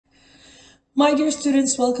My dear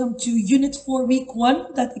students, welcome to Unit 4, Week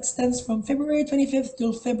 1 that extends from February 25th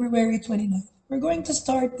till February 29th. We're going to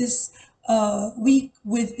start this week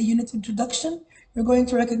with a unit introduction. You're going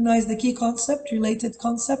to recognize the key concept, related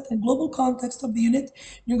concept, and global context of the unit.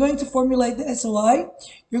 You're going to formulate the SOI.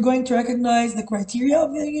 You're going to recognize the criteria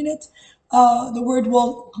of the unit. The word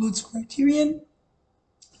wall includes criterion,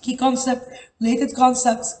 key concept, related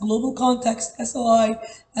concepts, global context, SOI,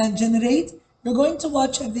 and generate. You're going to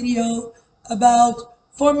watch a video about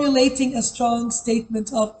formulating a strong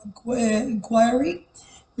statement of inquiry.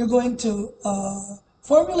 You're going to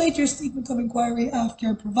formulate your statement of inquiry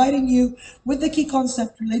after providing you with the key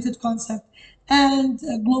concept, related concept, and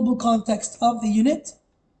global context of the unit.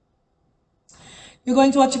 You're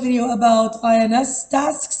going to watch a video about INS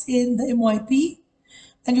tasks in the MYP,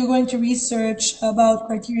 and you're going to research about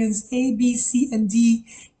criterions A, B, C, and D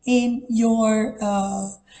in your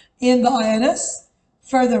in the INS.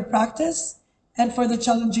 Further practice, and for the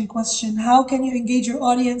challenging question, how can you engage your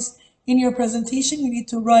audience in your presentation? You need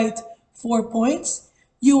to write 4 points.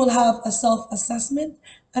 You will have a self-assessment,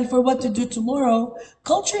 and for what to do tomorrow,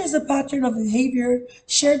 culture is a pattern of behavior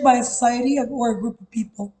shared by a society or a group of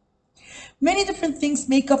people. Many different things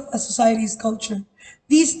make up a society's culture.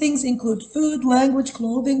 These things include food, language,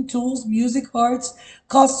 clothing, tools, music, arts,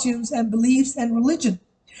 costumes, and beliefs, and religion.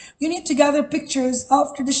 You need to gather pictures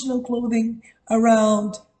of traditional clothing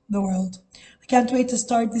around the world. I can't wait to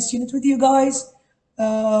start this unit with you guys.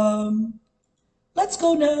 Let's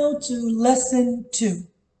go now to lesson 2.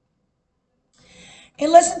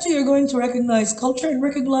 In lesson 2, you're going to recognize culture and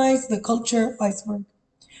recognize the culture iceberg.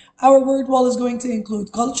 Our word wall is going to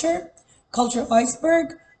include culture, culture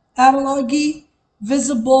iceberg, analogy,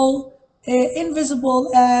 visible, invisible,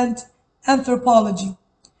 and anthropology.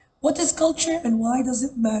 What is culture and why does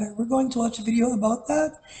it matter? We're going to watch a video about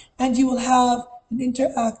that, and you will have an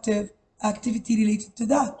interactive activity related to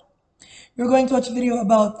that. You're going to watch a video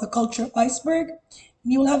about the culture iceberg,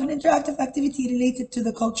 and you will have an interactive activity related to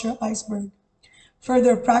the culture iceberg.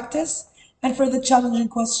 Further practice, and for the challenging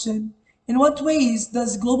question, in what ways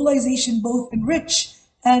does globalization both enrich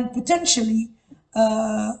and potentially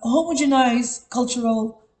homogenize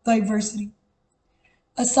cultural diversity?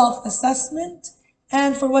 A self-assessment,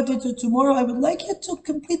 and for what to do tomorrow, I would like you to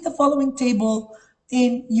complete the following table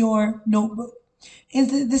in your notebook. In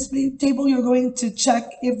this table, you're going to check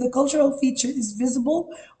if the cultural feature is visible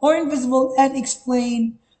or invisible and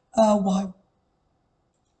explain why.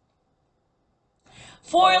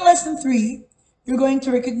 For lesson 3, you're going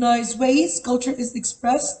to recognize ways culture is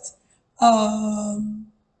expressed. Our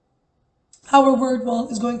word wall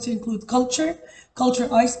is going to include culture, culture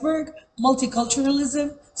iceberg,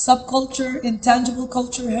 multiculturalism, subculture, intangible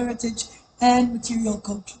culture, heritage, and material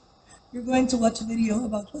culture. You're going to watch a video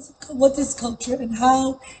about what is culture and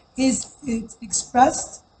how is it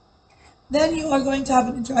expressed. Then you are going to have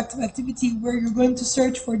an interactive activity where you're going to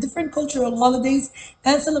search for different cultural holidays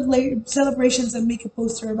and celebrations and make a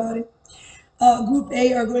poster about it. Group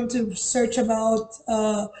A are going to search about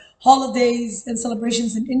holidays and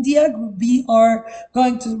celebrations in India. Group B are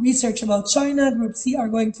going to research about China. Group C are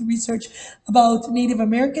going to research about Native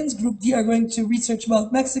Americans. Group D are going to research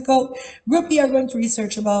about Mexico. Group E are going to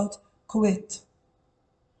research about Kuwait.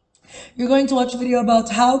 You're going to watch a video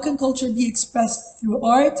about how can culture be expressed through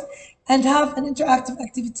art and have an interactive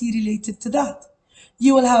activity related to that.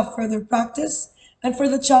 You will have further practice, and for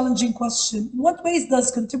the challenging question, in what ways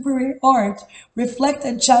does contemporary art reflect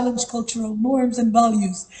and challenge cultural norms and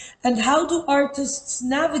values? And how do artists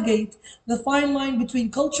navigate the fine line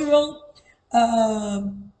between cultural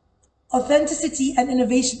authenticity and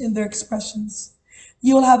innovation in their expressions?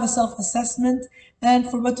 You will have a self-assessment, and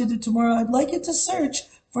for what to do tomorrow, I'd like you to search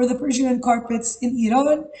for the Persian carpets in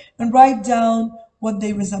Iran and write down what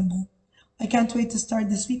they resemble. I can't wait to start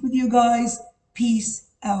this week with you guys. Peace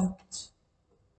out.